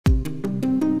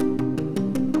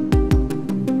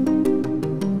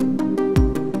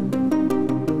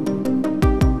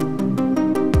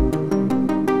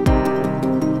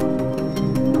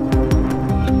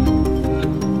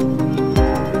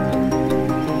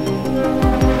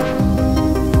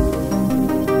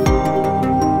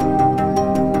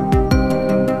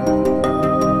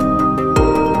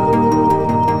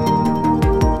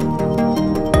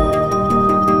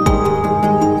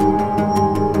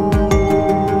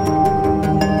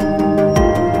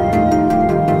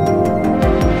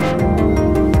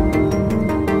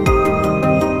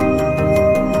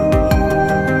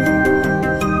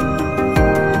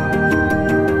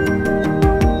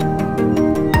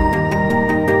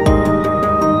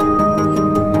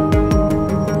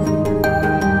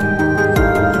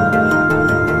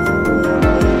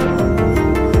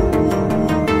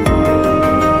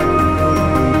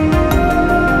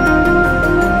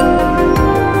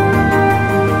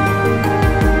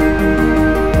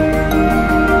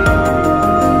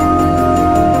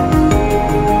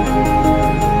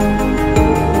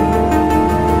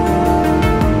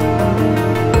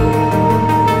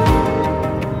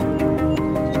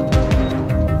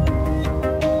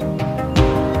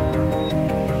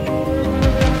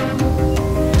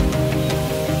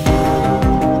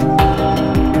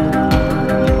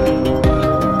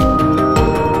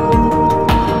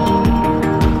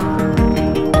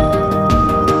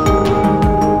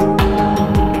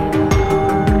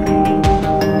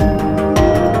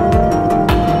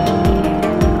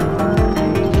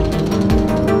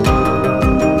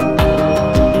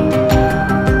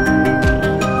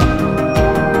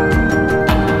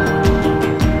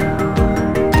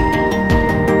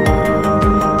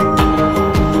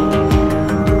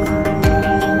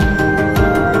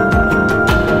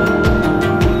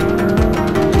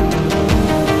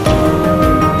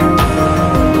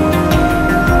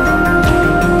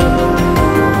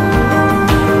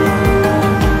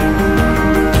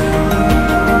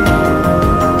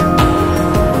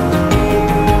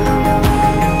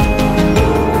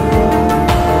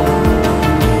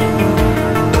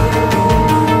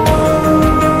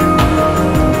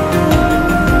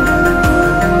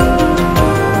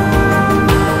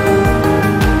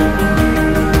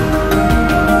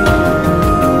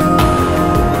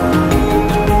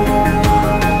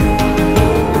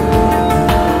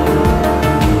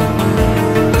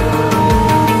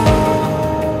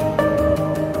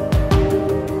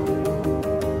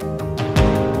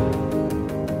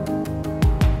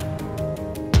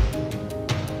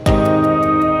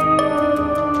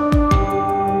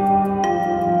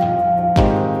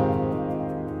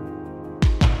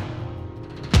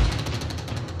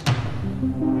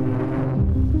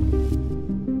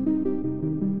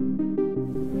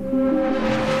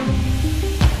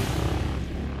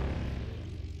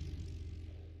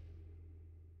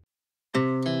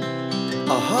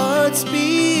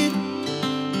speed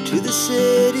to the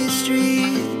city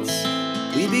streets.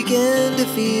 We began to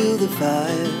feel the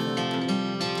fire.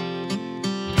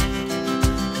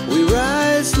 We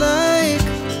rise like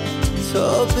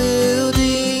tall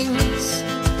buildings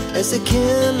as the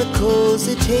chemicals,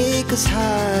 they take us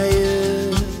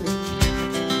higher.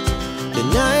 The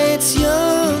night's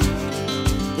young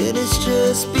and it's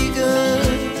just begun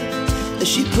as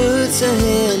she puts her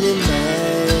hand in mine.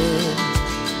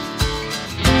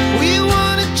 We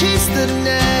wanna chase the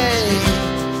night,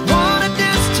 wanna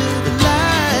dance to the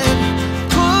light,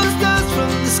 pull the stars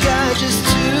from the sky, just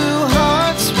two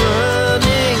hearts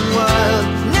running wild.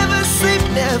 Never sleep,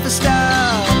 never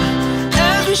stop,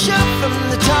 as we shout from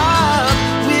the top.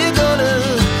 We're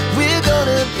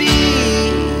gonna be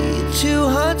two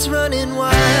hearts running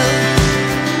wild.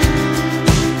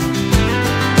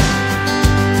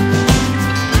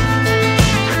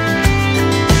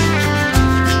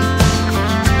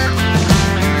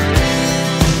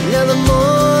 Now the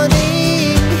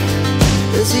morning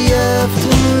is the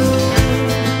afternoon.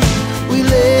 We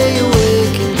lay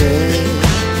awake in bed.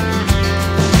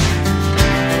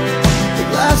 The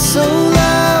laughs so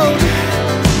loud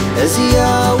as the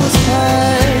hours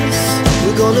pass.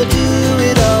 We're gonna do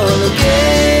it all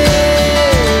again.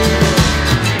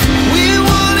 We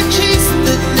wanna chase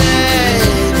the night,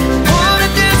 wanna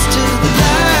dance to the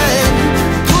light,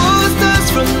 pull the stars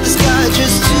from the sky,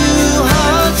 just two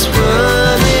hearts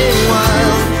running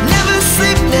wild. Never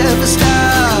sleep, never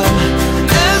stop,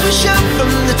 as we shout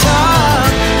from the top.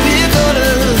 We're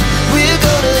gonna be, we're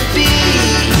gonna be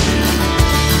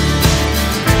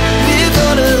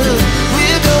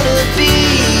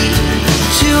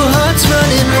two hearts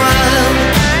running wild.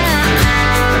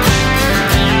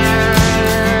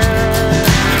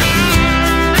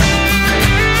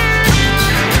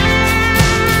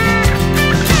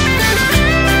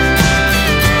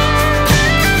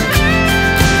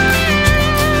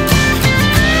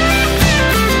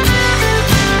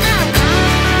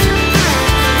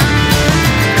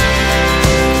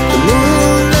 The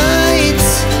moonlight,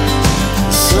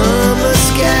 summer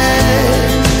sky,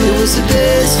 it was the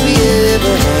best we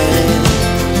ever had.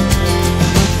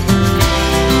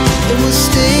 And we'll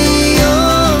stay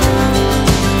on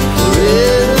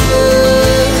forever.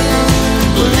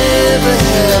 We'll never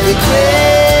have regrets.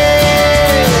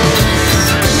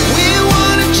 We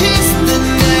wanna chase the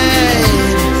night,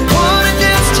 wanna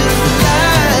dance to the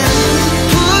light,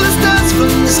 pull the stars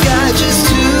from the sky, just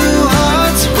two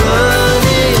hearts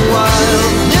running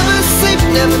wild. Never sleep,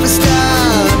 never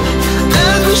stop,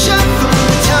 as we shout from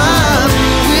the top.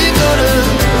 We're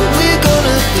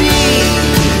gonna be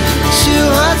two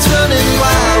hearts running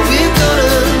wild. We're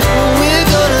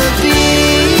gonna be,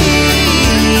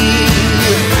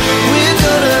 we're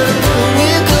gonna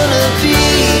be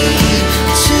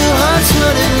two hearts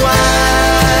running wild.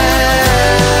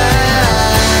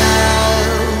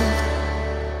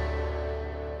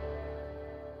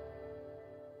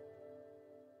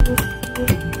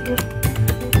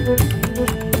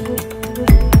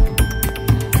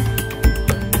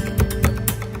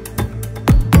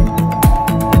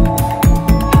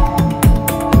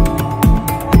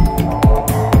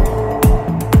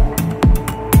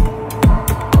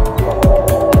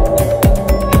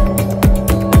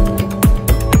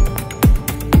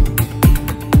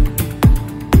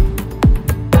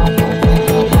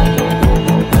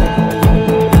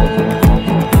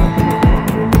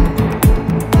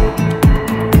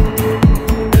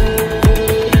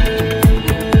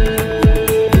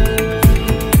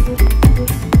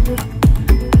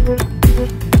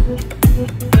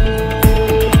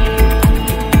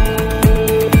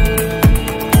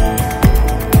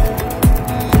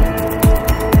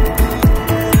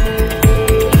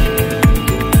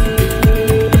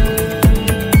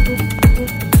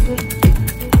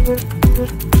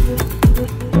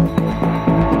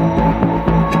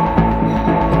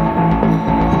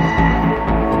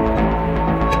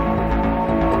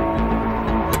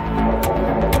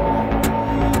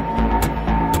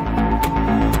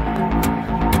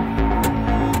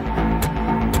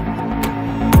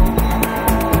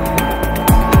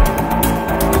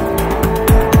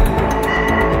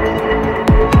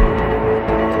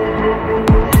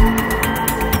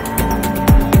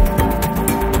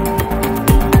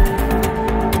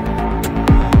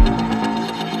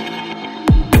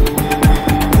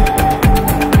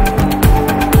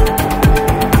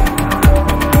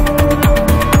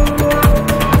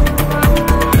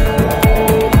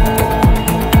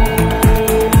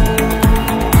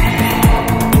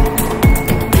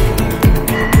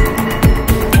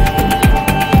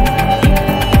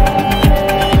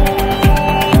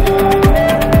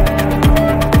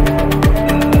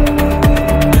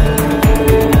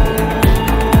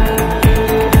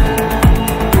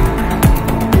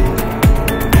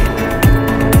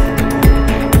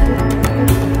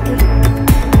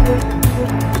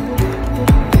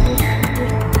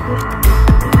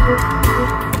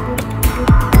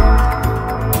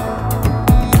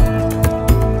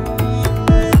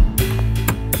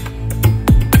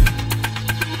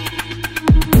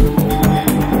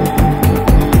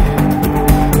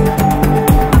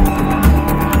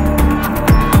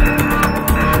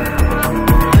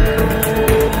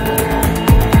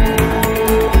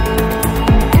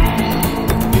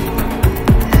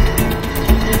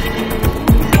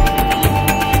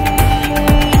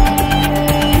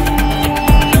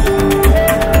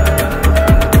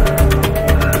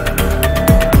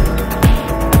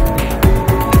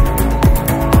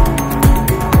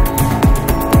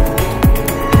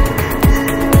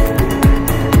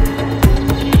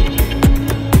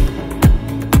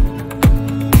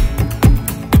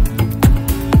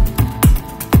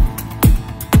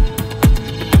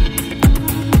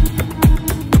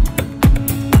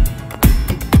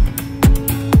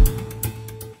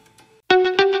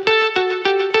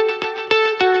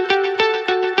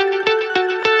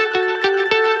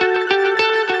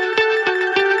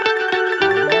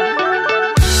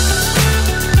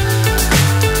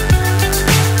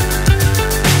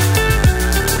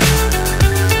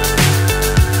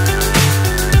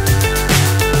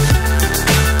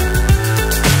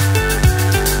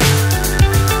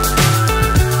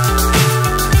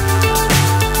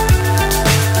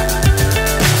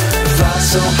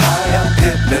 so high I'm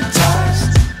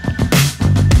hypnotized.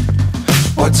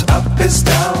 What's up is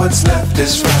down, what's left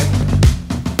is right.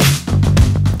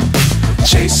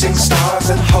 Chasing stars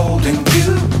and holding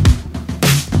you.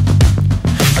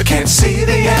 I can't see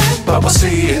the end, but we'll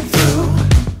see it through.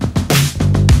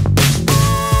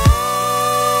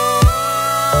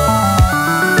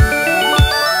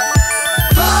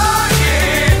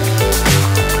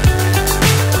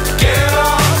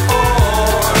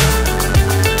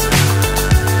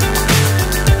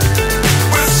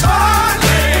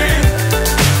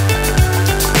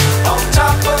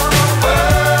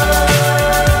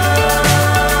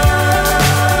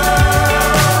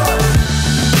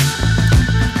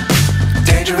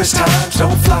 Times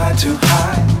don't fly too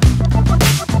high.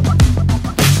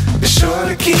 Be sure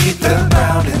to keep the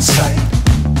ground in sight.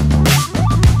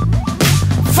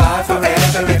 Fly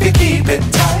forever if you keep it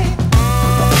tight.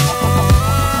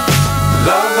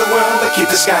 Love the world but keep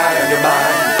the sky on your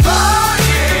mind.